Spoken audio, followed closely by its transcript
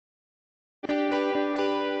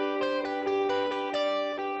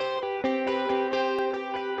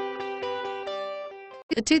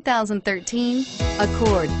The 2013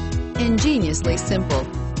 Accord. Ingeniously simple,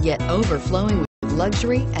 yet overflowing with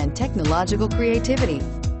luxury and technological creativity.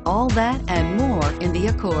 All that and more in the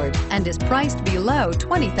Accord, and is priced below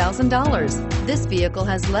 $20,000. This vehicle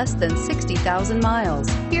has less than 60,000 miles.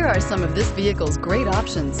 Here are some of this vehicle's great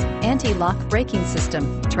options: anti-lock braking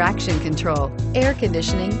system, traction control, air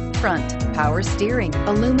conditioning, front, power steering,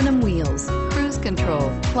 aluminum wheels, cruise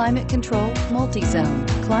control, climate control, multi-zone,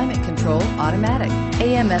 climate control automatic,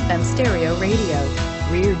 AM/FM stereo radio,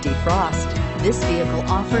 rear defrost. This vehicle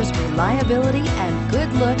offers reliability and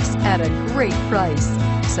good looks at a great price.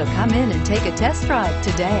 So come in and take a test drive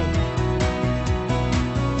today.